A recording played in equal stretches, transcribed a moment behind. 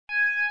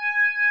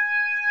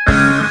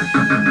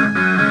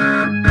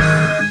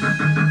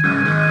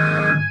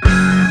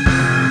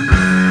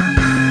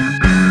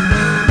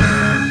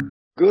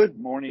Good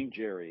morning,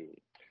 Jerry.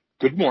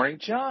 Good morning,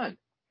 John.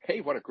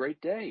 Hey, what a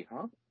great day,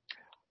 huh?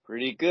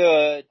 Pretty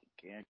good.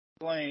 Can't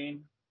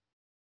complain.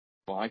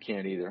 Well, I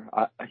can't either.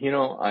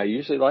 I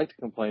usually like to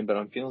complain, but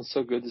I'm feeling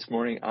so good this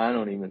morning, I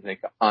don't even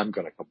think I'm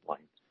going to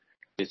complain.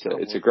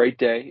 It's a great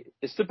day.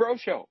 It's the Bro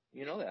Show.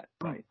 You know that,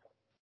 right?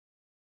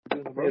 We're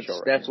doing the Bro Show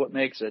right That's now. what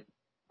makes it.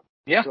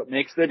 Yeah. That's what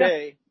makes the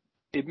day.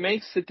 It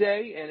makes the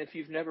day, and if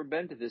you've never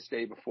been to this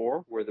day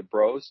before, where the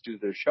bros do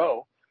their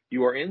show,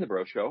 you are in the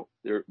Bro Show.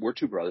 We're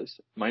two brothers.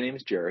 My name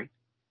is Jerry.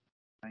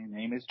 My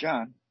name is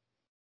John.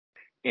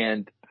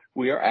 And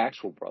we are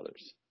actual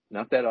brothers,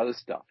 not that other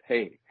stuff.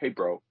 Hey,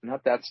 bro,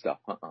 not that stuff.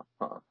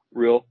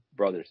 Real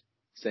brothers,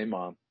 same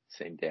mom,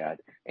 same dad.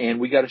 And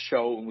we got a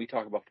show, and we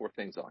talk about four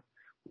things on.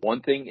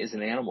 One thing is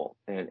an animal,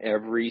 and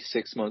every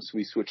 6 months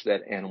we switch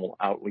that animal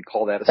out. We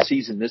call that a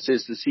season. This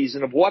is the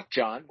season of what,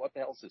 John? What the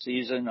hell is it?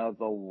 Season of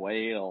the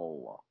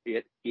whale.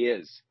 It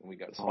is. And we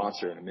got a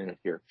sponsor in a minute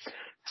here.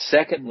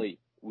 Secondly,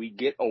 we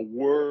get a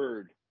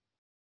word.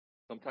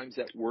 Sometimes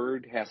that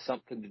word has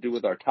something to do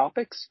with our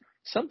topics.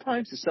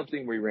 Sometimes it's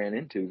something we ran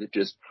into that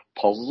just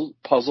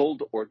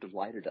puzzled or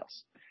delighted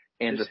us.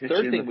 And Just the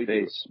third thing we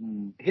do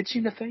hits you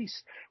in the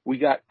face. We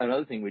got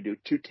another thing we do,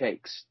 two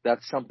takes.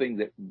 That's something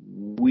that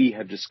we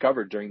have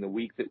discovered during the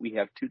week that we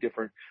have two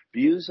different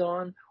views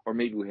on, or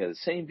maybe we have the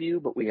same view,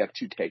 but we have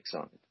two takes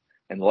on it.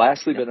 And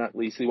lastly, but not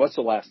leastly, what's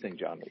the last thing,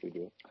 John, that we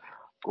do?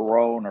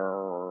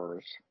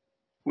 Groaners.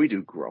 We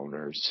do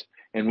groaners.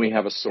 And we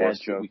have a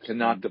source that we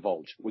cannot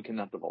divulge. We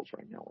cannot divulge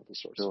right now what the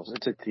source is.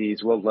 It's a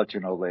tease. We'll let you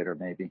know later,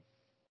 maybe.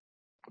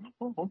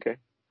 Oh, okay.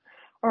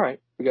 All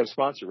right. We got a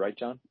sponsor, right,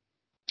 John?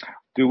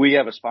 Do we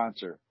have a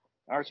sponsor?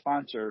 Our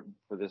sponsor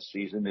for this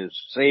season is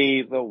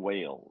Save the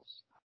Whales.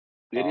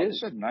 It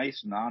is. It's a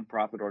nice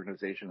nonprofit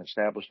organization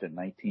established in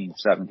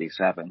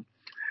 1977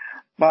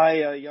 by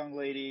a young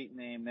lady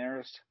named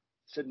Maris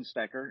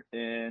Sidenstecker,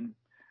 and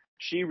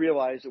she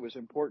realized it was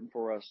important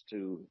for us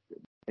to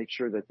make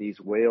sure that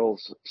these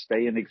whales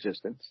stay in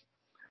existence.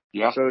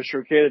 Yeah. So she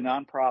created a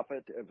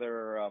nonprofit.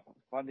 Their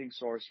funding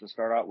source to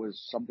start out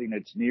was something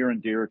that's near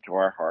and dear to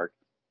our heart: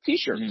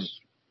 T-shirts. Mm.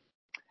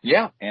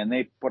 Yeah. And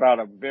they put out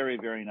a very,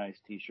 very nice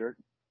T-shirt.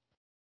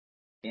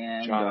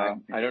 And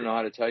John, I don't know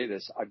how to tell you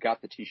this. I've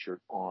got the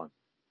T-shirt on.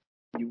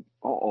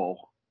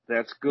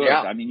 That's good.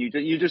 Yeah. I mean,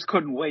 you just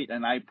couldn't wait,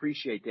 and I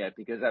appreciate that,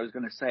 because I was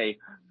going to say,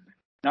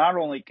 not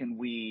only can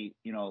we,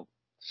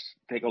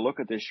 take a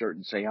look at this shirt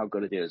and say how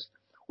good it is,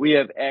 we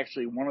have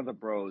actually one of the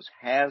bros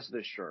has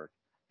the shirt,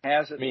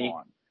 has it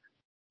on.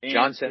 And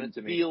John sent it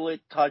to me. Feel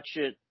it, touch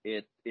it.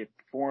 It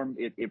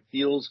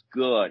feels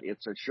good.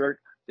 It's a shirt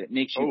that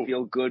makes you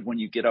feel good when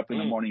you get up in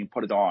the morning and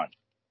put it on.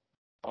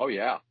 Oh,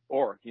 yeah.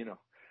 Or,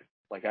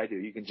 like I do,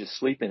 you can just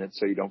sleep in it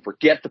so you don't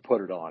forget to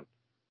put it on.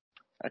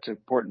 That's an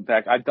important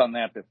fact. I've done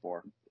that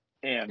before.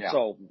 And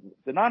so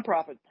the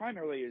nonprofit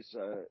primarily is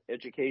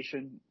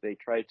education. They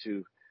try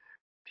to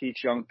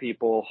teach young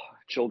people,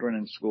 children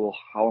in school,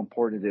 how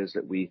important it is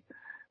that we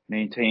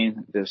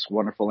maintain this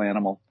wonderful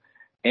animal.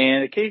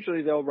 And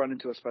occasionally they'll run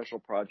into a special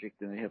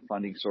project, and they have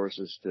funding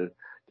sources to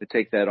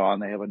take that on.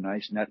 They have a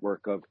nice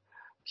network of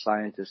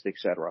scientists,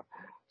 etc.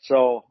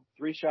 So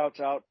 3 shouts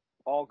out,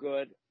 all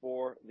good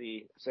for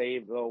the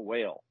Save the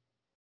Whale.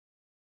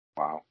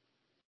 Wow,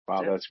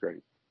 that's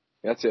great.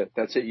 That's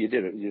it. You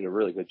did a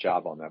really good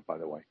job on that, by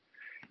the way.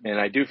 And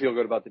I do feel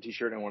good about the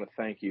T-shirt. I want to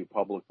thank you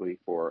publicly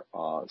for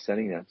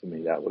sending that to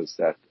me.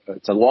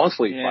 It's a long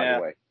sleeve, by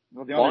the way.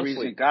 Well, the only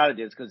reason I got it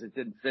is because it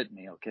didn't fit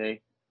me,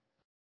 okay?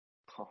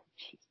 Oh,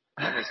 jeez.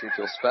 That makes me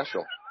feel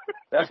special.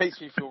 That makes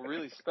me feel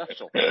really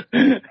special.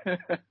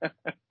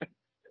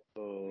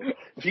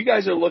 If you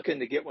guys are looking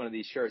to get one of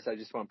these shirts, I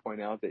just want to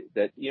point out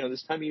that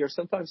this time of year,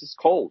 sometimes it's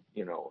cold,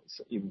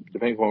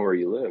 depending on where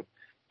you live.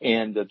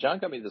 And John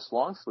got me this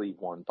long sleeve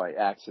one by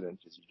accident,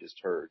 as you just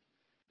heard,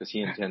 because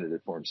he intended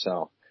it for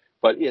himself.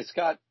 But it's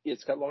got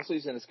long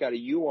sleeves, and it's got a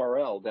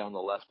URL down the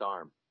left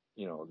arm,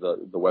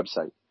 the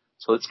website.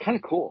 So it's kind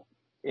of cool,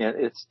 and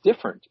it's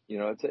different.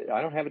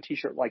 I don't have a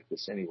T-shirt like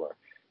this anywhere.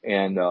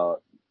 And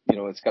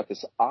it's got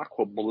this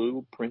aqua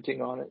blue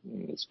printing on it,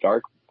 and it's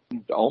dark,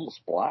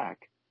 almost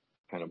black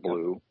kind of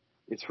blue.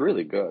 It's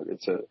really good.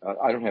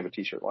 I don't have a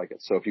T-shirt like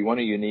it. So if you want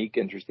a unique,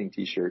 interesting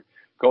T-shirt,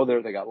 go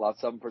there. They got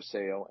lots of them for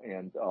sale.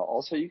 And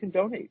also you can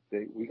donate.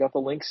 We got the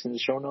links in the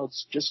show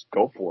notes. Just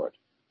go for it.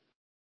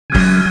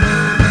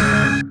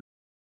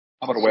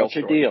 How about a whale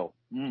story? Deal.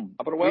 How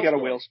about a whale story? We got a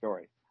whale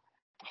story.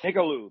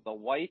 Higaloo, the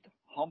white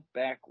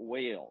humpback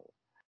whale.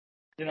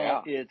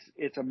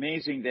 It's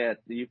amazing that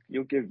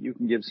you can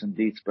give some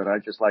deets, but I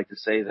just like to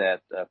say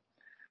that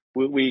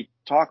we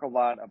talk a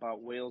lot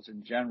about whales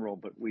in general,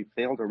 but we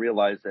fail to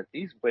realize that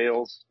these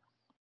whales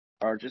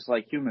are just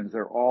like humans.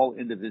 They're all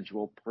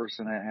individual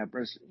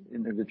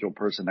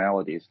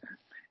personalities,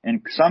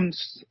 and some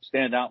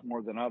stand out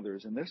more than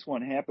others. And this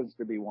one happens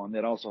to be one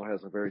that also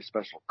has a very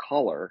special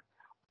color.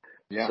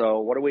 Yeah. So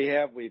what do we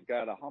have? We've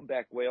got a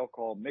humpback whale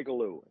called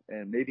Migaloo,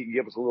 and maybe you can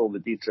give us a little of the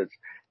details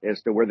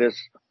as to where this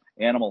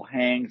animal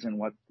hangs and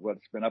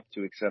what's been up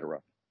to, et cetera.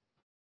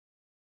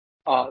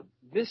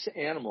 This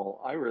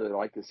animal, I really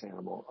like this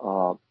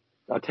animal.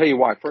 I'll tell you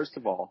why. First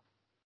of all,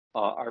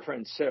 our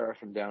friend Sarah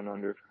from down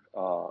under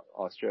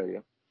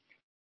Australia,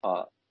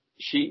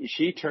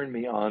 she turned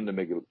me on to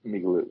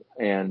Migaloo,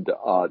 and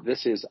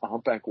this is a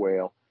humpback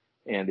whale,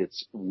 and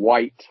it's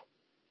white.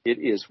 It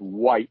is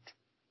white.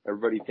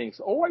 Everybody thinks,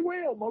 oh, white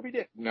whale, Moby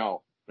Dick.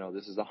 No,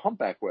 this is a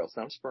humpback whale. It's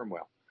not a sperm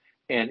whale,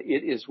 and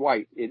it is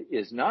white. It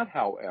is not,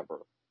 however,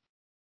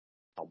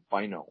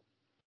 albino.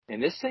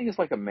 And this thing is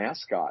like a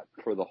mascot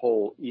for the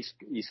whole east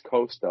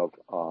coast of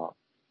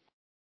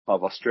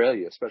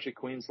Australia, especially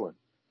Queensland.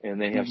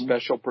 And they have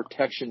special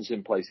protections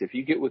in place. If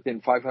you get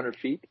within 500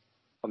 feet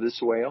of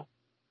this whale,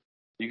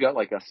 you got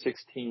like a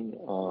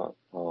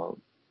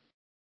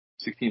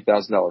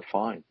 $16,000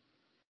 fine.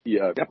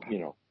 Yeah, Yep.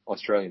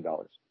 Australian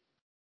dollars.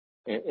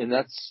 And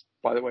that's,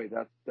 by the way,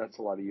 that's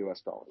a lot of US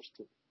dollars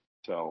too.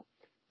 So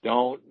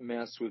don't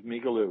mess with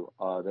Migaloo.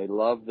 They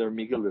love their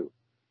Migaloo.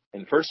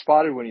 And first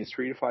spotted when he's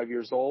 3 to 5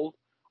 years old,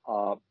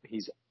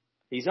 he's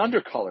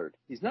undercolored.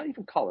 He's not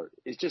even colored.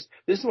 It's just,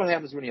 this is what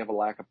happens when you have a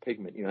lack of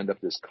pigment. You end up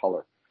this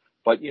color.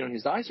 But,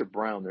 his eyes are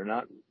brown. They're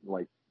not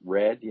like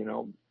red,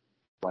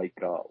 like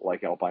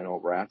albino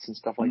rats and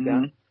stuff like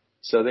that.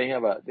 So they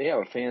have a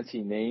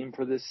fancy name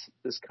for this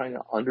kind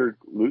of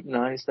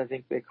under-luteinized, I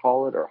think they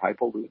call it, or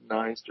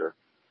hypoluteinized, or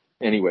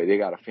anyway, they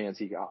got a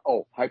fancy,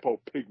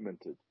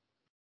 hypopigmented,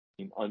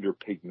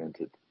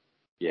 underpigmented.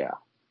 Yeah.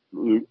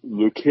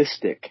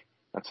 Leucistic.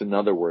 That's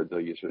another word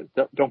they'll use.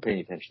 Don't pay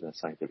any attention to that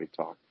scientific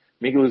talk.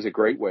 Migaloo is a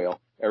great whale.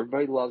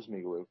 Everybody loves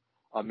Migaloo.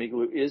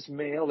 Migaloo is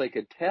male. They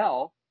could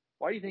tell.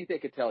 Why do you think they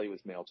could tell he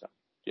was male, John?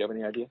 Do you have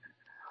any idea?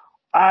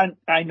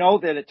 I know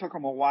that it took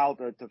them a while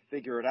to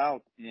figure it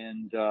out,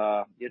 and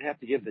you'd have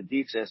to give the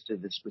deets as to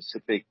the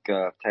specific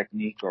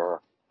technique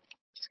or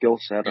skill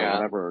set or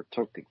whatever it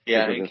took to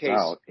figure this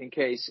out. In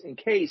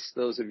case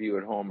those of you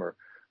at home are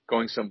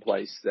going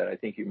someplace that I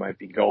think you might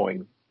be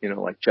going,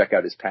 like check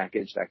out his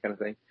package, that kind of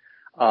thing.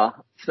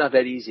 It's not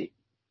that easy.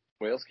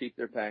 Whales keep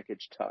their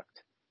package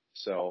tucked,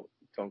 so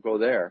don't go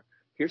there.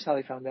 Here's how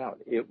they found out.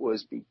 It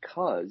was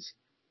because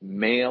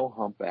male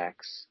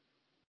humpbacks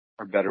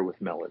are better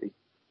with melody.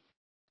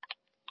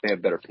 They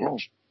have better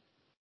pitch.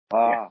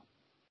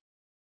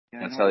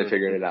 That's how they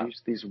figured it out.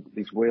 These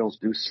whales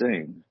do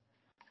sing.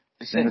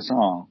 They sing a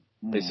song.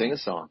 They sing a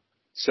song.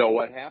 So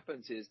what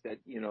happens is that,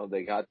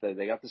 they got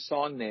the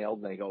song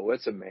nailed, and they go,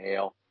 it's a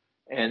male.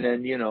 And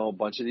then, a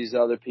bunch of these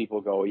other people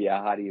go, yeah,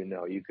 how do you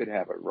know? You could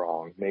have it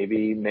wrong.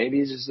 Maybe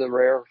this is a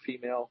rare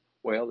female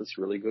whale that's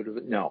really good with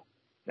it. No.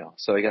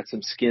 So they got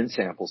some skin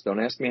samples. Don't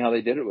ask me how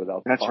they did it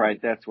without. That's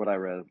right. That's what I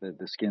read.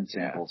 The skin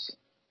samples.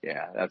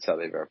 Yeah, that's how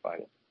they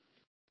verified it.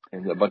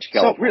 And a bunch of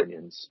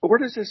Californians. So where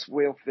does this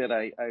whale fit?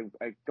 I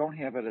don't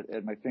have it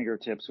at my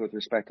fingertips with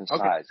respect to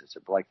size. Is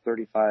it like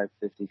 35,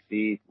 50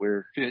 feet?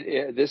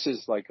 This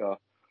is like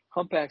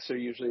humpbacks are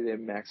usually, they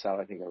max out,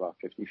 I think, about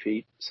 50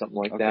 feet, something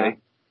like that.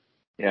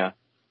 Yeah.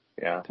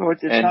 So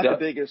it's not the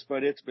biggest,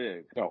 but it's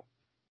big. No.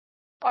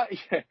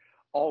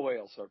 All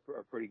whales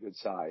are pretty good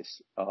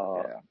size.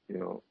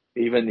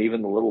 Even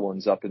the little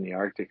ones up in the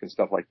Arctic and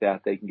stuff like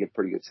that, they can get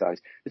pretty good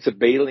size. It's a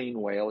baleen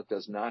whale. It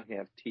does not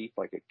have teeth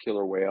like a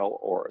killer whale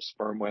or a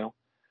sperm whale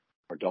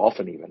or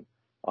dolphin even.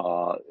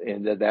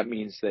 And that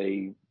means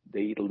they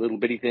eat little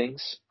bitty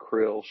things,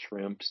 krill,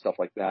 shrimp, stuff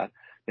like that.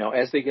 Now,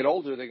 as they get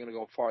older, they're going to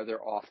go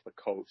farther off the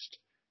coast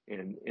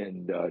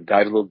and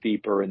dive a little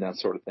deeper and that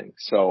sort of thing.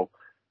 So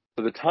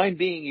for the time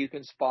being, you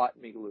can spot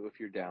Migaloo if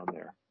you're down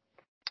there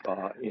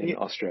in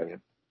Australia.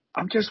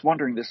 I'm just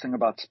wondering this thing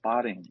about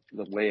spotting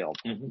the whale,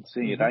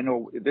 seeing it. I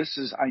know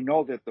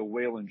that the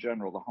whale in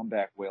general, the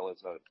humpback whale,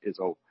 is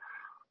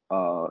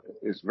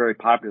very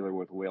popular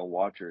with whale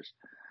watchers.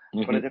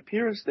 But it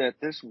appears that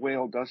this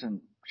whale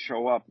doesn't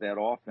show up that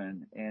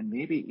often, and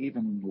maybe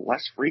even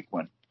less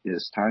frequent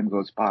as time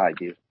goes by.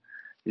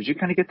 Did you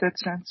kind of get that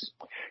sense?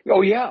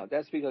 Oh yeah,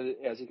 that's because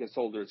as it gets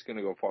older, it's going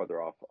to go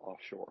farther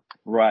offshore.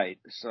 Right.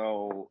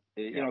 So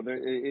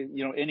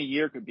any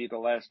year could be the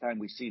last time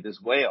we see this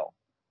whale.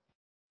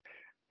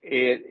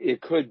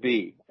 It could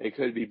be,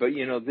 but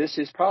this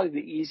is probably the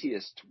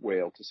easiest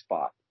whale to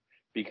spot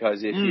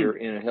because if you're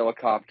in a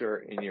helicopter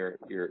and you're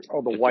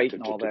the white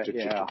and all that,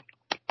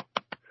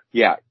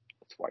 yeah,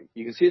 it's white.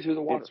 You can see it through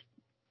the water.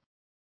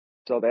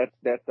 So that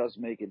does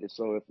make it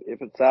so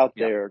if it's out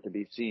there to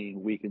be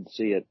seen, we can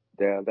see it.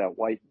 That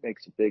white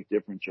makes a big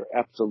difference. You're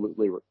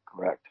absolutely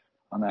correct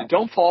on that.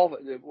 Don't fall.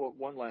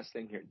 One last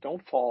thing here.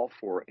 Don't fall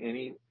for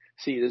any.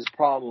 See, there's a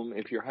problem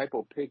if you're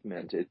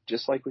hypopigmented,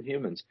 just like with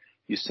humans.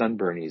 You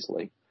sunburn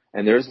easily,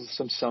 and there's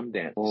some sun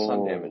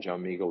damage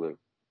on Migaloo.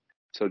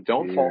 So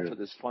don't fall for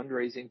this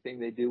fundraising thing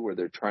they do where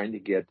they're trying to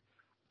get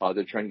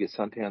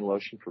suntan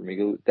lotion for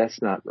Migaloo.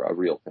 That's not a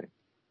real thing.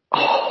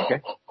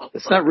 Okay,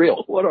 it's not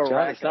real. What a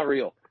racket. It's not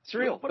real. It's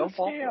real. What don't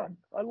fall for it.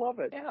 I love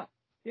it.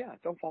 Yeah.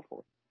 Don't fall for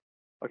it.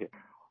 Okay.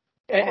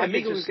 And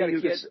Migaloo's got a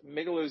kid.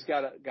 Migaloo's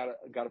got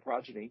a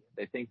progeny.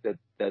 They think that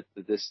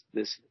this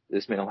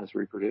male has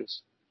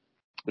reproduced.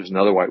 There's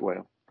another white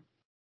whale.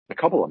 A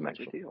couple of them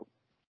actually.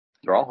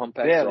 They're all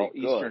humpbacks. They're all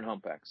eastern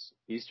humpbacks.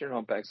 Eastern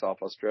humpbacks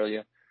off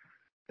Australia.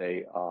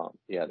 They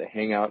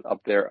hang out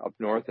up there, up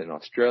north in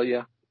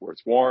Australia where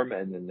it's warm,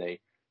 and then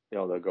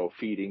they'll go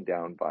feeding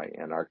down by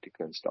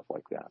Antarctica and stuff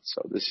like that.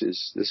 So this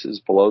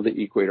is below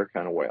the equator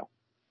kind of whale.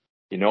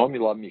 You know them,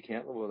 you love them, you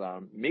can't live without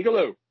them.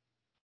 Migaloo.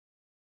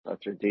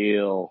 That's a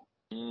deal.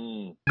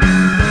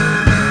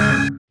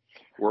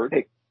 Word?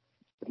 Hey,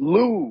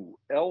 Loo,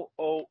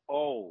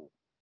 Loo.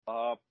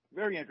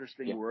 Very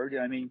interesting word.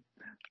 I mean,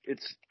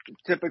 it's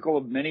typical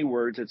of many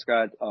words. It's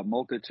got a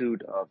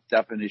multitude of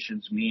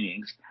definitions,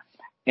 meanings,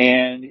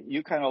 and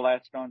you kind of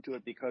latched onto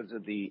it because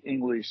of the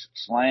English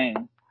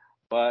slang,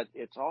 but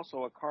it's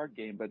also a card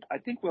game. But I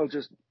think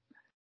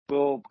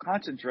we'll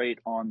concentrate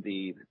on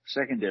the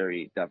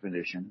secondary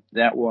definition,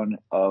 that one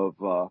of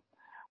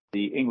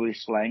the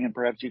English slang, and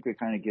perhaps you could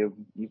kind of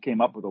you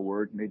came up with a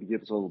word, maybe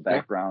give us a little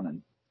background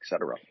and et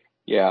cetera.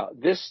 Yeah,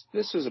 this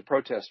is a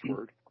protest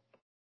word.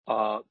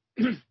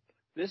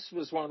 This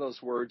was one of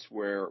those words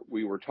where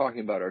we were talking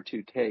about our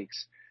two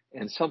takes,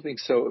 and something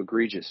so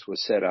egregious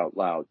was said out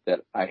loud that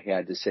I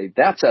had to say,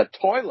 "That's a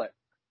toilet."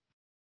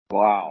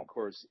 Wow. Of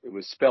course, it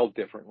was spelled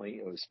differently.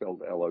 It was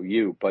spelled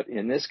Lou, but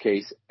in this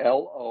case,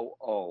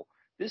 Loo.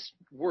 This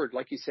word,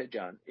 like you said,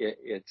 John,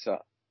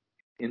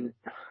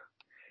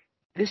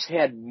 this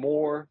had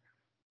more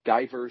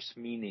diverse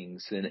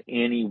meanings than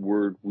any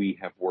word we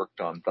have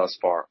worked on thus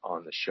far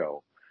on the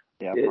show.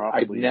 Yeah, probably.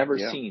 I've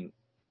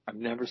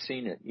never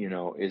seen it. You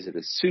know, is it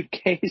a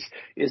suitcase?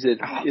 Is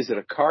it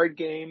a card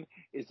game?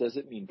 Does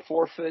it mean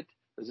forfeit?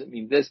 Does it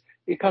mean this?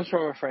 It comes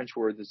from a French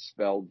word that's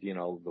spelled, you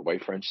know, the way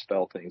French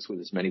spell things with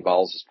as many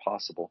vowels as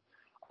possible,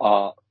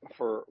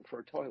 for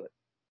a toilet.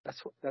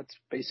 That's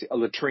basically a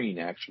latrine,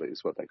 actually,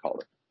 is what they call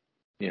it.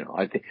 You know,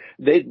 I think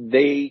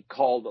they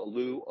called a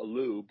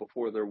loo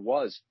before there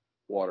was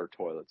water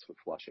toilets with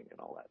flushing and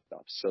all that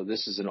stuff. So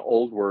this is an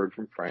old word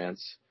from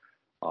France.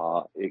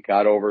 It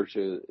got over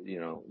to, you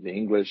know, the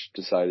English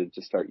decided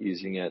to start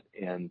using it.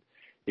 And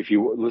if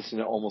you listen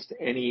to almost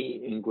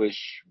any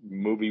English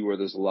movie where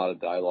there's a lot of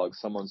dialogue,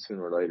 someone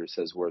sooner or later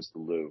says, "Where's the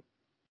loo?"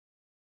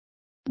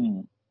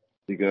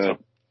 Be good. So,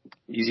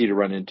 easy to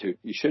run into.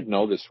 You should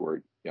know this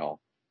word, y'all.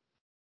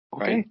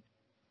 Okay.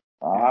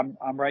 Right?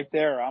 I'm right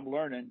there. I'm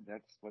learning.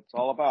 That's what it's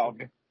all about.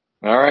 Okay.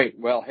 All right.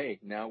 Well, hey,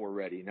 now we're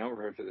ready. Now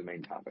we're ready for the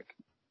main topic.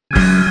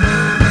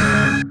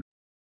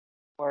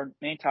 Our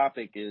main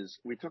topic is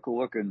we took a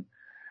look, and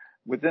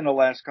within the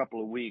last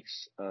couple of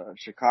weeks,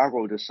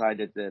 Chicago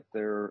decided that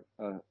their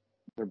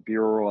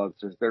bureau of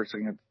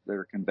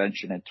their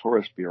convention and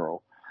tourist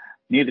bureau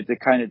needed to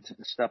kind of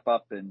step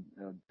up and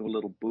do a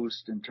little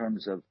boost in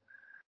terms of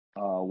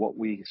what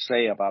we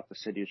say about the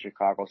city of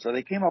Chicago. So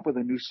they came up with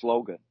a new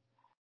slogan,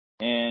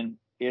 and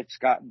it's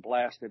gotten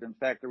blasted. In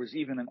fact, there was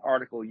even an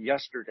article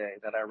yesterday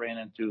that I ran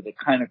into that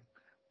kind of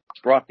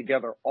brought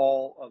together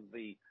all of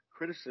the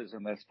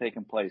criticism that's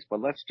taken place.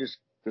 But let's just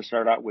to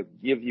start out with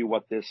give you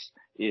what this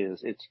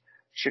is. It's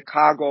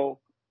Chicago,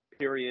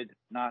 period,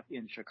 not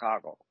in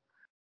Chicago.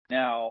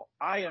 Now,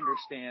 I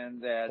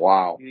understand that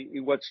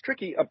what's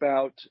tricky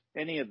about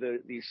any of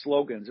these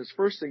slogans is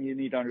first thing you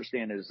need to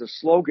understand is the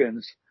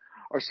slogans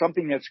are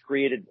something that's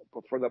created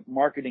for the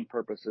marketing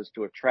purposes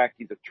to attract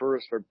either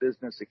tourists or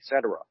business,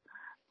 etc.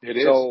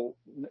 So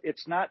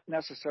it's not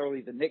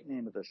necessarily the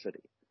nickname of the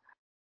city.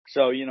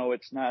 So, you know,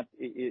 it's not,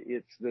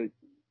 it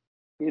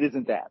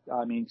isn't that.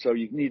 I mean, so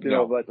you need to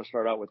know what to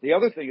start out with. The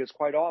other thing is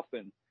quite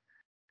often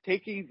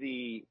taking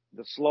the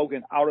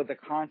slogan out of the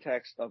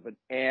context of an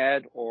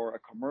ad or a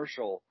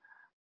commercial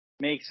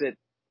makes it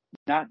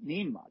not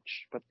mean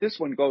much. But this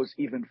one goes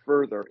even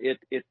further.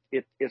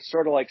 It's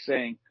sort of like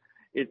saying,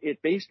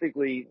 it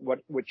basically,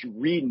 what you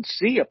read and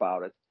see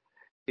about it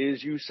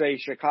is you say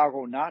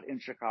Chicago, not in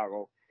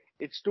Chicago.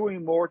 It's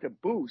doing more to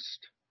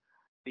boost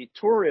the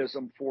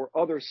tourism for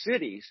other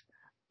cities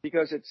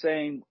because it's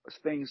saying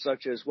things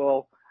such as,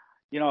 well,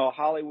 you know,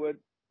 Hollywood,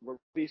 where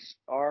movies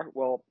are,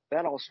 well,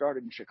 that all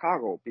started in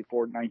Chicago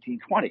before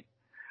 1920.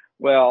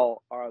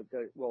 Well,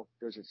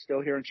 does it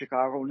still here in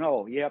Chicago?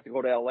 No, you have to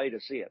go to LA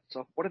to see it.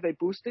 So what are they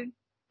boosting?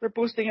 They're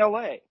boosting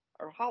LA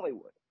or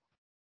Hollywood.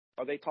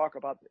 Or they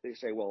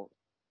say, well,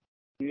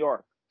 New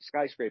York,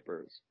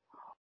 skyscrapers.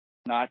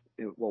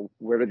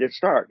 Where did it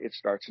start? It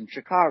starts in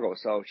Chicago.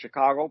 So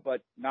Chicago,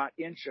 but not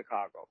in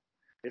Chicago.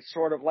 It's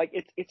sort of like,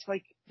 it's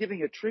like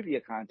giving a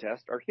trivia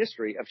contest or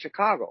history of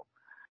Chicago.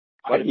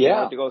 But if you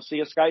want to go see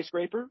a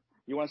skyscraper,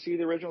 you want to see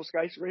the original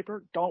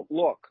skyscraper, don't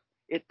look.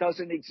 It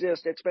doesn't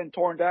exist. It's been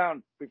torn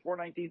down before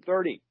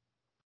 1930.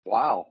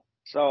 Wow.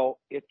 So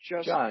it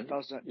just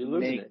doesn't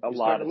make a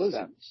lot of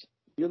sense.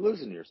 You're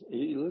losing it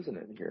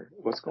here.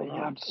 What's going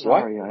on? I'm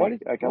sorry.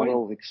 I got a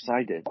little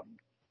excited.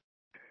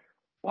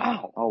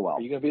 Wow. Oh, well.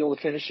 Are you going to be able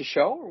to finish the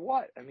show or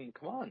what? I mean,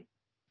 come on.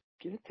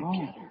 Get it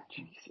together.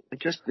 Jeez.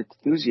 Just the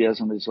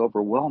enthusiasm is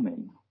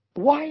overwhelming.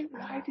 Why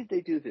did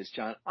they do this,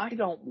 John? I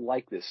don't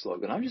like this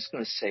slogan. I'm just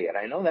going to say it.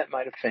 I know that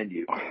might offend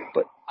you,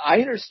 but I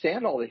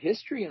understand all the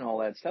history and all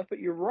that stuff, but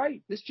you're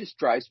right. This just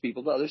drives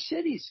people to other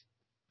cities.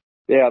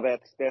 Yeah,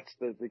 that's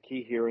the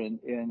key here. And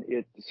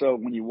it, so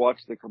when you watch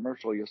the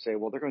commercial, you'll say,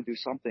 well, they're going to do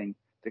something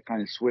to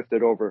kind of swift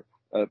it over.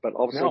 But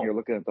all of a sudden you're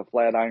looking at the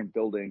Flatiron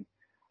Building,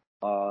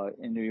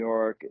 in New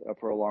York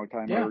for a long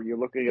time, or you're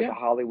looking at the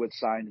Hollywood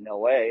sign in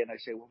LA. And I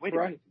say, well, wait a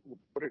minute,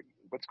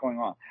 what's going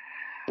on?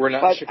 We're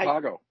not in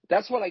Chicago.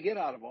 That's what I get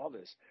out of all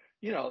this.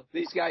 You know,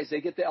 these guys,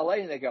 they get to LA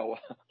and they go, well,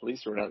 at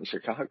least we're not in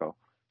Chicago.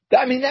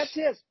 I mean, that's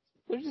it.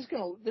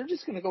 They're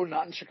just gonna go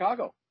not in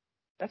Chicago.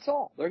 That's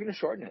all. They're gonna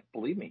shorten it,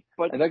 believe me.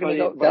 And they're gonna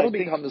go, that'll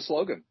become the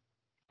slogan.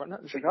 We're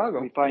not in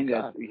Chicago. We find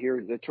that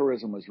here the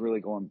tourism was really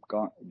going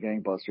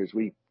gangbusters.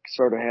 We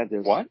sort of had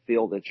this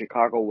feel that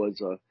Chicago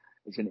was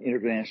an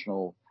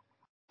international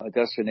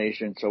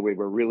destination, so we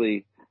were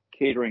really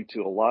catering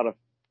to a lot of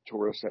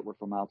tourists that were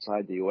from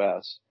outside the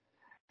U.S.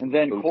 And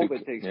then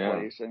COVID takes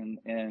place, and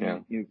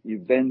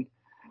you've been,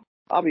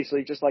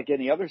 obviously, just like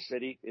any other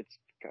city,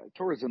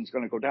 tourism's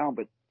going to go down,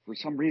 but for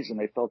some reason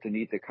they felt the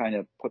need to kind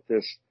of put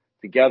this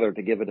together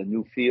to give it a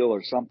new feel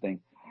or something.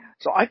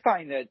 So I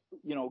find that,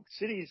 you know,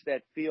 cities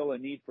that feel a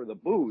need for the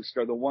boost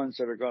are the ones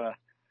that are going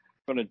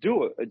to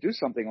do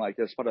something like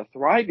this. But a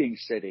thriving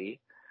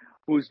city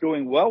who's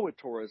doing well with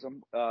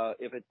tourism,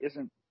 if it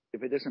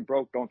isn't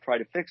broke, don't try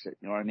to fix it.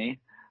 You know what I mean?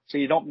 So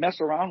you don't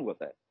mess around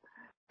with it.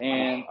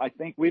 And I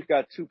think we've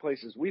got two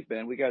places we've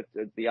been. We got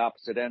the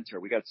opposite ends here.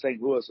 We got St.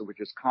 Louis,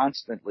 which is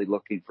constantly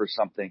looking for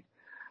something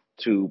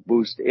to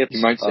boost its.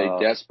 You might say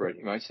desperate.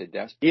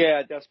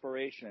 Yeah,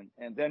 desperation.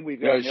 And then we've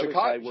got the other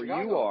side where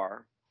you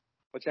are.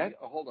 What's that?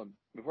 Hold on.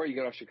 Before you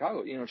get off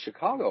Chicago, you know,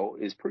 Chicago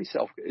is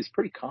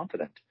pretty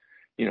confident.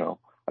 You know,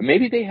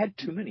 maybe they had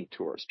too many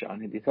tourists,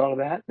 John. Have you thought of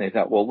that? And they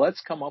thought, well,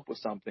 let's come up with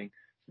something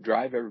to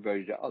drive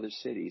everybody to other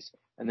cities,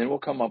 and then we'll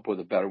come up with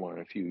a better one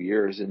in a few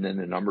years, and then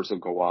the numbers will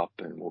go up,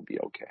 and we'll be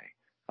okay.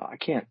 I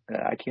can't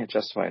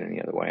justify it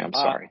any other way. I'm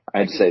sorry.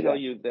 I can tell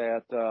you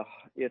that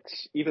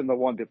it's even the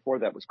one before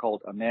that was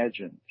called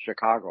Imagine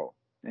Chicago,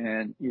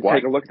 and you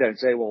take a look at that and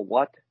say, well,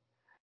 what?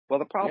 Well,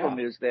 the problem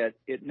is that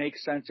it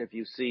makes sense if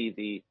you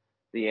see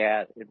the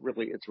ad. It's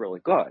really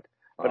good,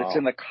 but it's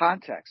in the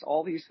context.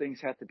 All these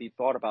things have to be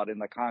thought about in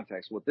the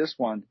context. With this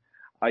one,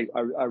 I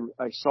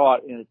saw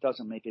it and it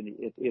doesn't make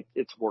any.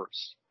 It's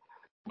worse.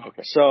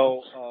 Okay.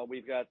 So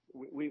we've got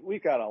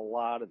a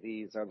lot of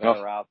these that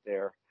are out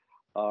there.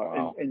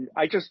 And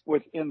I just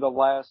within the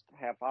last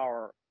half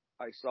hour,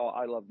 I saw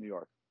I Love New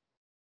York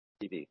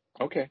TV.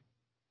 Okay.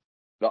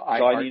 So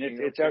I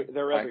mean,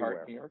 they're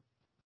everywhere. New York?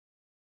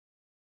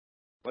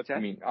 What's that?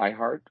 I mean,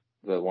 iHeart,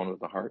 the one with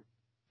the heart.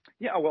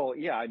 Yeah, well,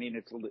 yeah. I mean,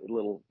 it's a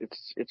little,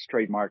 it's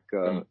trademark,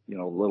 you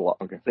know, little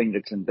thing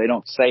that's in. They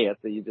don't say it;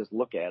 you just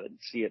look at it and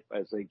see it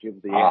as they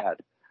give the ad,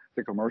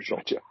 the commercial.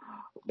 Gotcha.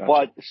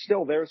 But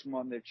still, there's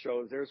one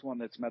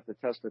that's met the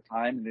test of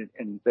time,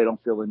 and they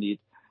don't feel the need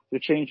to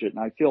change it.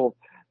 And I feel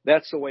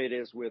that's the way it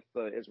is with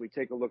as we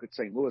take a look at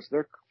St. Louis.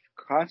 They're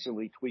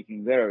constantly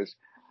tweaking theirs,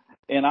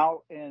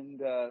 so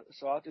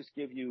I'll just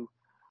give you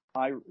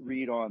my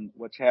read on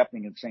what's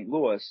happening in St.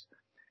 Louis.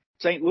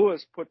 St.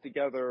 Louis put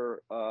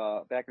together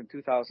back in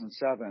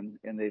 2007,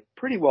 and they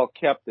pretty well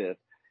kept it.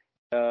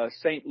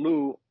 St.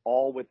 Lou,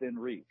 all within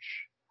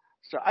reach.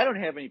 So I don't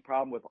have any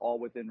problem with all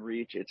within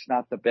reach. It's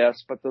not the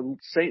best, but the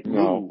St.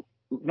 Lou,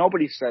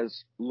 nobody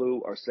says Lou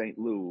or St.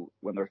 Lou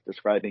when they're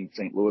describing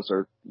St. Louis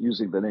or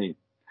using the name.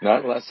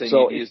 Not unless they need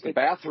to use the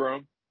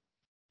bathroom.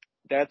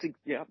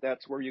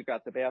 That's where you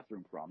got the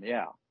bathroom from.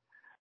 Yeah.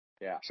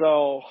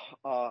 So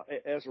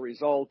as a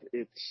result,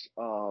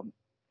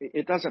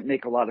 it doesn't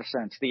make a lot of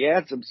sense. The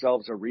ads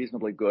themselves are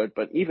reasonably good,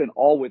 but even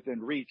all within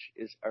reach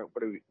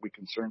what are we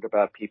concerned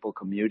about people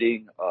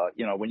commuting?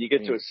 You know, when you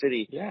get to a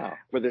city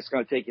where it's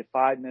going to take you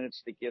 5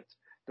 minutes to get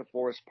to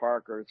Forest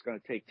Park or it's going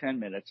to take 10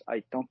 minutes,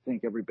 I don't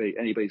think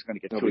anybody's going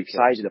to get too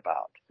excited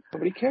about.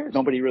 Nobody cares.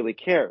 Nobody really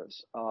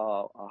cares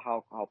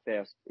how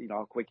fast, you know,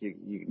 how quick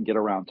you can get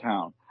around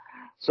town.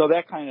 So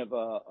that kind of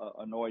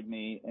annoyed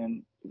me,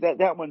 and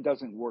that one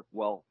doesn't work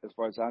well as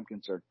far as I'm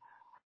concerned.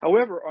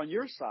 However, on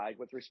your side,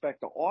 with respect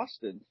to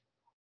Austin,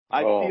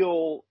 I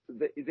feel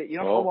that you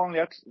know how long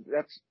that's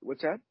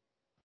what's that?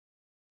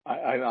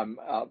 I'm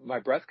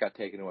my breath got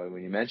taken away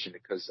when you mentioned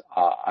it because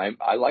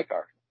I like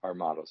our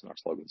mottos and our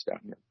slogans down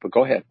here. But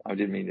go ahead, I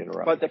didn't mean to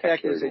interrupt. But the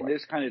fact is,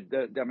 this kind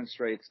of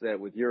demonstrates that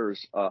with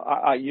yours,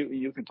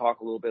 you can talk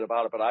a little bit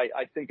about it, but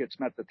I think it's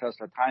met the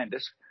test of time.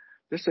 This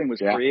thing was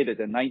created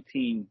in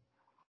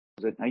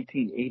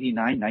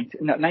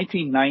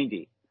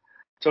 1990.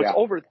 So it's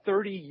over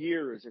 30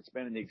 years it's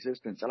been in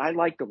existence, and I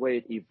like the way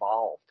it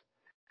evolved.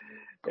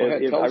 Go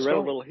ahead, I read a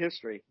little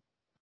history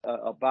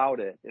about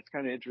it. It's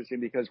kind of interesting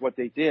because what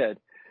they did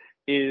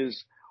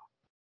is,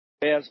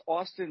 as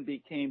Austin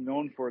became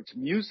known for its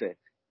music,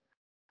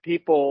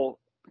 people,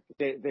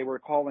 they were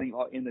calling,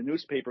 in the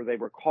newspaper, they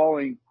were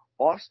calling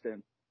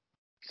Austin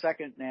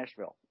Second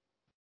Nashville.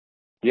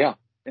 Yeah.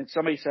 And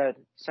somebody said,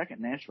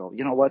 Second Nashville,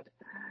 you know what?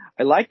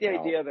 I like the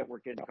idea that we're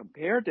getting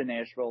compared to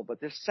Nashville, but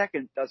this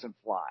second doesn't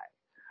fly.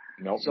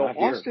 No, so not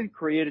here. Austin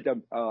created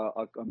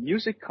a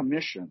music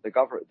commission.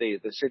 The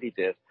city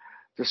did,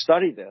 to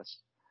study this,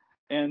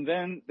 and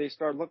then they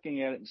started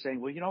looking at it and saying,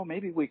 well,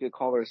 maybe we could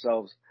call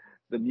ourselves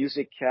the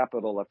music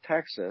capital of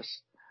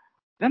Texas.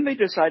 Then they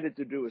decided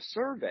to do a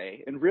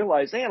survey and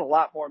realized they had a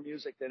lot more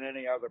music than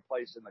any other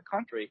place in the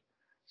country.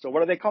 So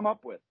what did they come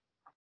up with?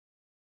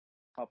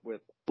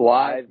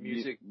 Live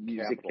music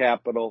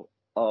capital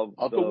of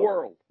the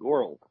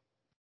world.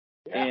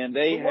 Yeah, and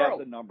they have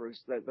the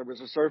numbers. That there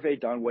was a survey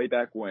done way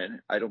back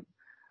when. I don't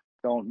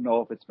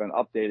know if it's been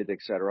updated, et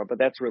cetera, but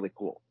that's really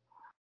cool.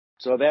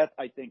 So that,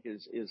 I think,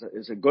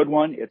 is a good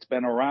one. It's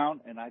been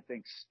around, and I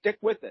think stick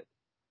with it.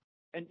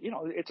 And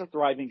it's a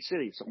thriving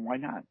city, so why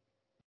not?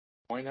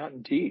 Why not,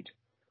 indeed?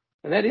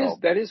 And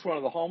that is one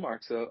of the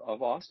hallmarks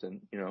of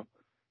Austin.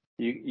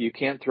 You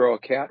can't throw a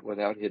cat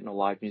without hitting a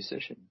live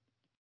musician.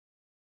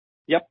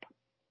 Yep,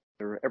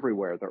 they're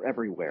everywhere.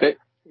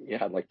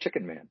 Yeah, like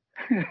Chicken Man.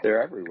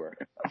 They're everywhere.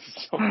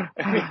 So,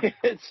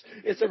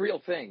 it's a real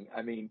thing.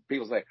 I mean,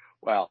 people say,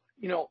 well,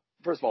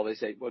 first of all, they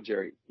say, well,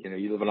 Jerry,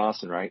 you live in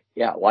Austin, right?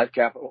 Yeah,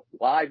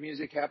 live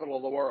music capital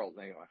of the world.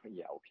 And they go,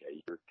 yeah,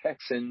 okay, you're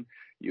Texan,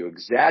 you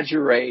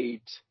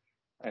exaggerate.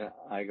 And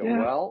I go,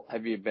 well,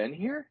 have you been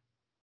here?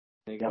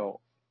 And they go,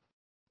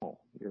 oh,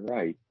 you're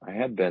right. I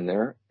had been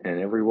there, and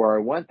everywhere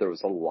I went, there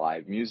was a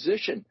live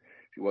musician.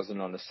 If he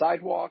wasn't on the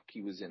sidewalk,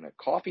 he was in a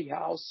coffee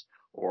house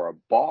or a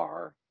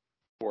bar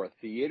or a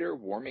theater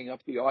warming up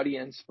the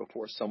audience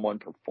before someone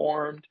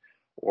performed,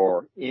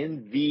 or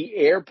in the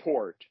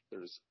airport.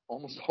 There's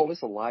almost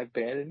always a live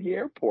band in the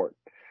airport.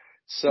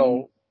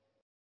 So,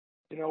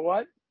 you know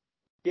what?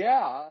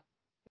 Yeah,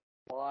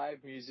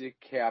 live music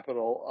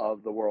capital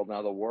of the world.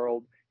 Now, the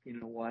world, you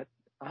know what?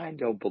 I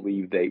don't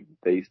believe they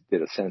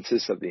did a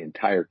census of the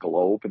entire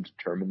globe and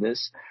determined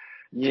this.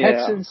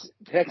 Yeah.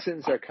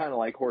 Texans are kind of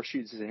like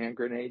horseshoes and hand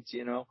grenades,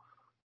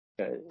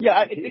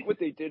 I think what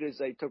they did is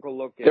they took a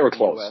look at the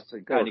U.S.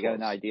 and kind of got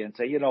an idea and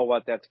say, you know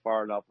what, that's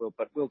far enough,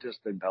 but we'll just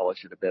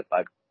embellish it a bit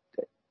by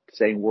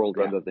saying world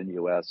rather than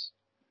U.S.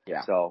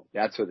 Yeah, so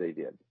that's what they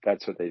did.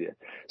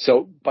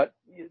 So, but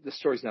the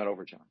story's not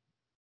over, John.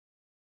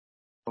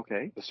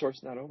 Okay. The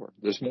story's not over.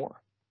 There's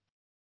more.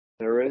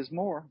 There is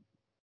more.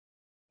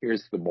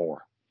 Here's the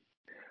more.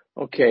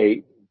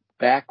 Okay,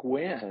 back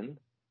in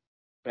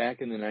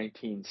the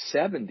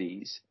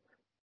 1970s,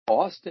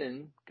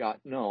 Austin got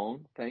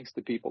known, thanks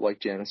to people like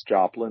Janis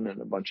Joplin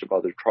and a bunch of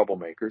other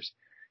troublemakers.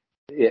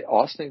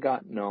 Austin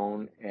got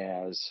known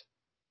as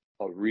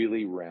a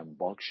really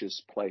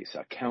rambunctious place,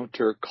 a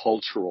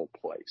countercultural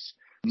place.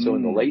 So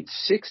in the late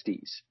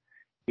 60s,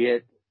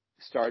 it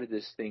started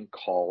this thing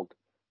called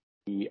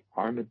the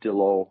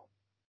Armadillo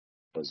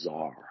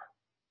Bazaar.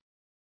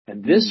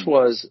 And this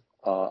was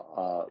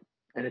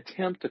an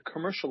attempt to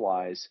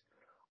commercialize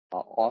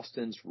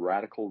Austin's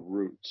radical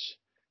roots.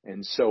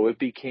 And so it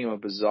became a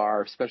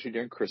bazaar, especially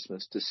during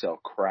Christmas, to sell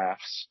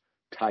crafts,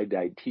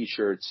 tie-dyed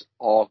T-shirts,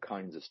 all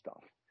kinds of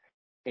stuff.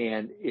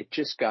 And it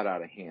just got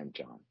out of hand,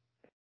 John.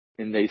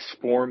 And they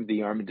formed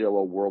the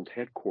Armadillo World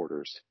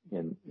Headquarters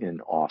in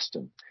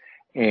Austin.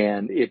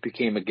 And it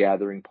became a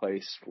gathering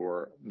place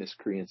for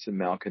miscreants and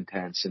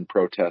malcontents and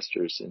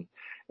protesters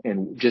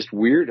and just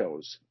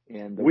weirdos.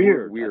 And the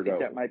word weirdo. I think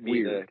that might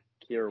be the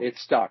key. It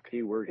stuck.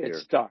 Keyword here. It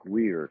stuck.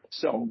 Weird.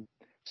 So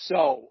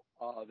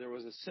there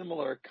was a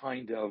similar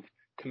kind of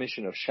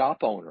commission of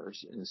shop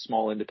owners and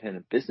small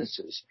independent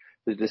businesses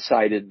that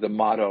decided the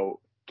motto,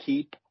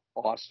 keep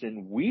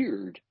Austin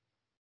weird,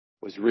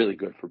 was really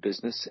good for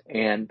business.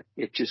 And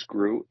it just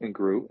grew and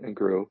grew and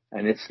grew.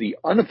 And it's the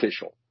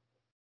unofficial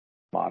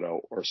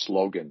motto or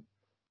slogan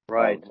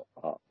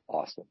of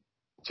Austin.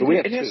 So we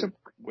have two.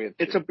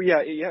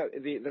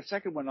 The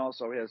second one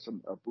also has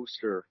a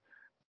booster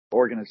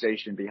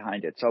organization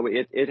behind it. So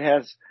it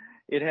has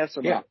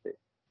some. Yeah.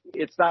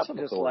 It's not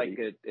just like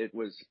it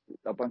was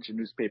a bunch of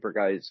newspaper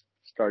guys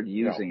started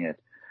using it.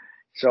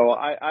 So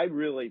I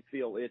really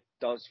feel it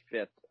does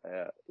fit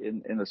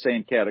in the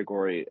same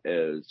category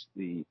as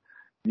the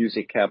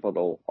music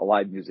capital, a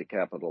live music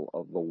capital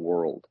of the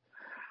world.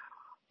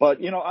 But,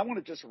 I want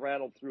to just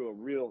rattle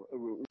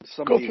through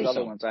some of these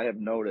other ones I have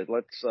noted.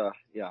 Let's,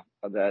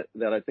 that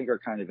I think are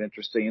kind of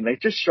interesting. And they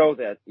just show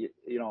that,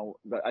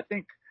 I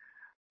think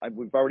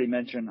we've already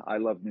mentioned I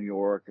love New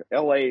York.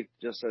 L.A.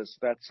 just says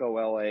that's so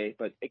L.A.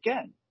 But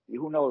again,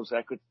 who knows?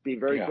 That could be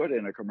very good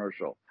in a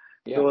commercial.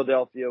 Yeah.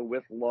 Philadelphia,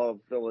 with love,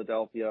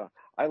 Philadelphia.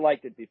 I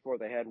liked it before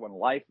they had one,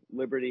 Life,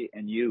 Liberty,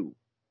 and You.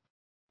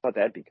 I thought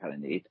that'd be kind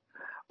of neat.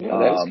 Yeah,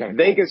 that is kind of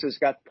Vegas cool. has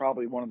got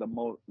probably one of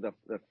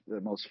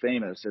the most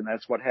famous, and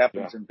that's what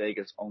happens in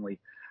Vegas. Only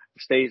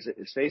stays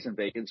in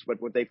Vegas, but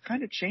they've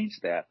kind of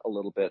changed that a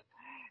little bit,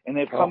 and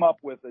they've come up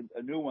with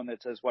a new one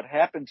that says what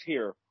happens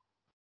here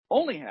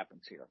only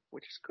happens here,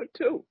 which is good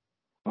too.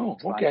 Oh,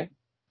 okay.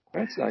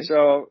 That's nice.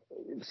 So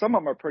some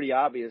of them are pretty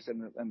obvious,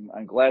 and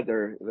I'm glad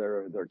they're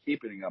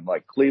keeping them.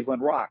 Like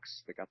Cleveland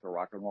Rocks, they got the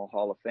Rock and Roll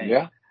Hall of Fame.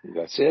 Yeah,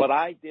 that's it. But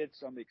I did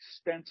some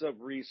extensive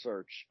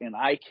research, and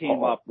I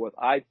came up with,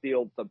 I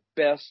feel, the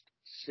best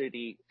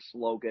city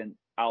slogan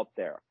out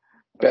there.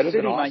 Better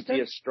city than Austin? Might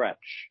be a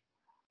stretch.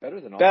 Better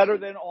than Austin. Better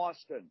than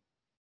Austin.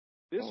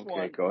 This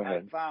one go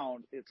ahead. I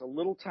found, it's a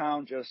little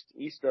town just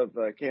east of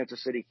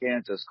Kansas City,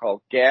 Kansas,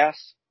 called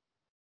Gass,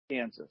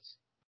 Kansas.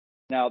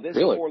 Now, this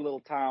poor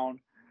little town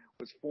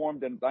was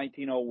formed in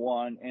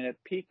 1901, and it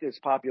peaked its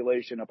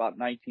population about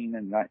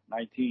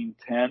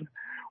 1910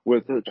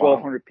 with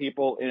 1,200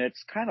 people, and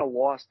it's kind of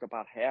lost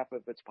about half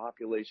of its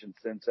population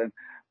since then.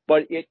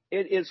 But it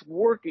is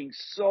working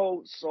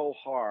so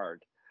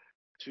hard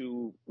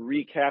to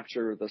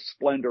recapture the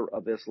splendor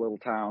of this little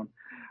town.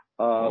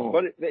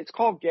 But it's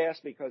called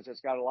gas because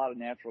it's got a lot of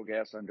natural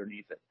gas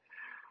underneath it.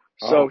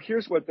 So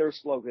here's what their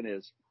slogan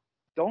is.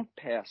 Don't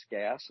pass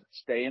gas,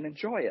 stay and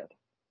enjoy it.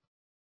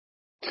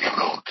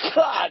 Oh,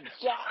 God,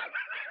 John.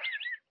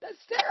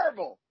 That's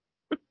terrible.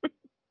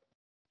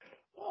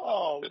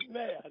 Oh,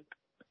 man.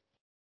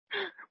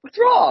 What's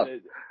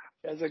wrong?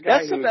 As a guy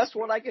That's the best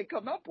one I could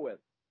come up with.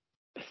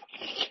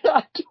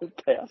 God,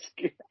 don't pass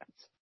gas.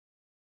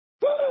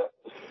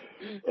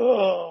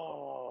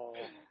 Oh.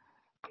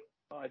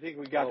 I think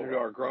we got into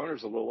our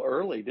groaners a little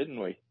early, didn't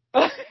we?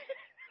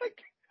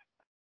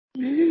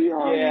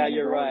 Yeah,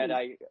 you're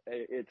right.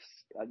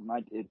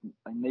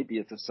 Maybe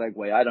it's a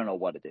segue. I don't know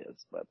what it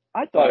is, but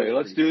I thought. Right,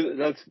 let's do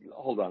the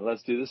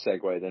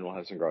segue, then we'll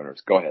have some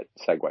groaners. Go ahead,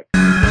 segue.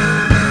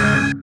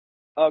 Okay.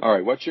 All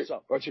right, what's your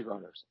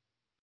groaners?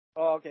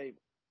 Okay,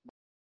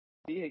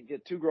 we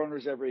get 2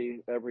 groaners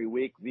every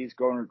week. These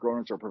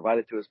groaners are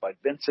provided to us by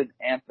Vincent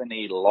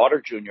Anthony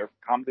Lauder Jr.,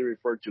 commonly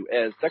referred to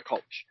as the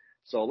coach.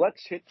 So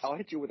I'll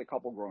hit you with a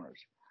couple groaners.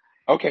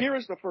 Okay. Here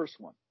is the first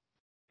one.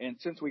 And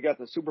since we got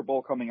the Super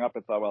Bowl coming up, I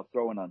thought I'll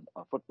throw in a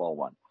football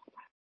one.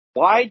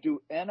 Why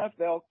do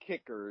NFL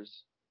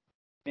kickers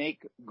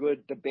make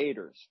good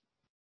debaters?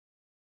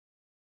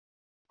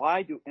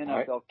 Why do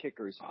NFL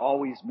kickers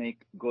always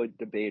make good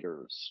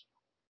debaters?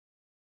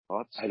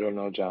 Thoughts? I don't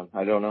know, John.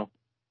 I don't know.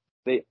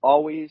 They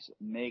always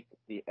make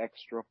the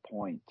extra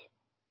point.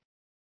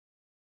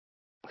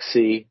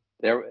 See,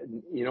 there.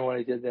 You know what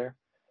I did there?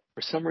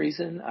 For some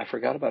reason, I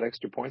forgot about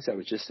extra points. I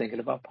was just thinking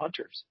about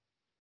punters.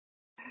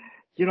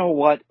 You know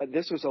what?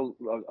 This was a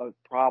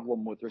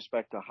problem with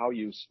respect to how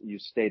you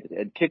stated it.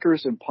 And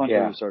kickers and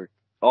punters are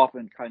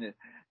often kind of.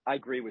 I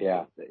agree with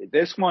you.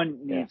 This one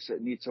needs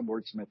some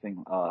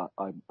wordsmithing.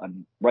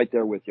 I'm right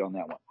there with you on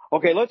that one.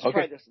 Okay, let's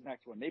try this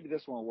next one. Maybe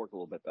this one will work a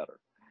little bit better.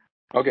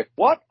 Okay.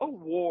 What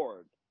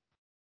award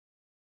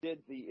did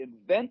the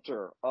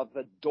inventor of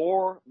the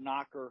door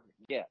knocker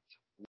get?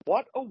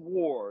 What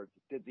award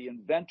did the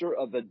inventor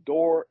of the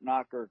door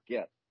knocker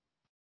get?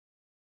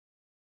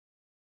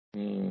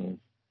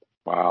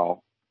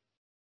 Wow.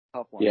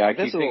 Tough one. Yeah, I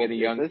keep thinking of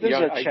young. This is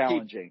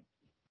challenging.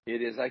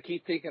 It is. I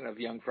keep thinking of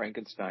Young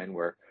Frankenstein,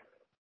 where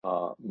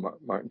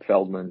Marty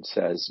Feldman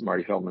says,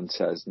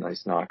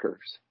 "Nice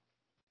knockers."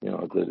 You know,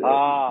 on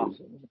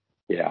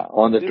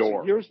the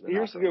door.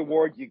 Here's the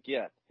award you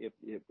get. If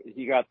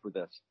he got for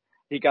this,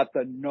 he got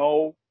the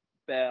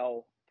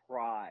Nobel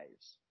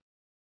Prize.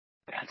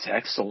 That's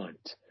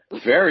excellent.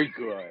 Very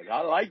good.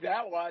 I like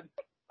that one.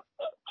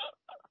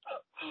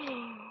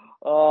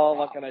 Oh,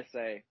 what can I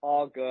say?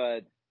 All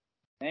good.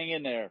 Hang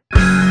in there.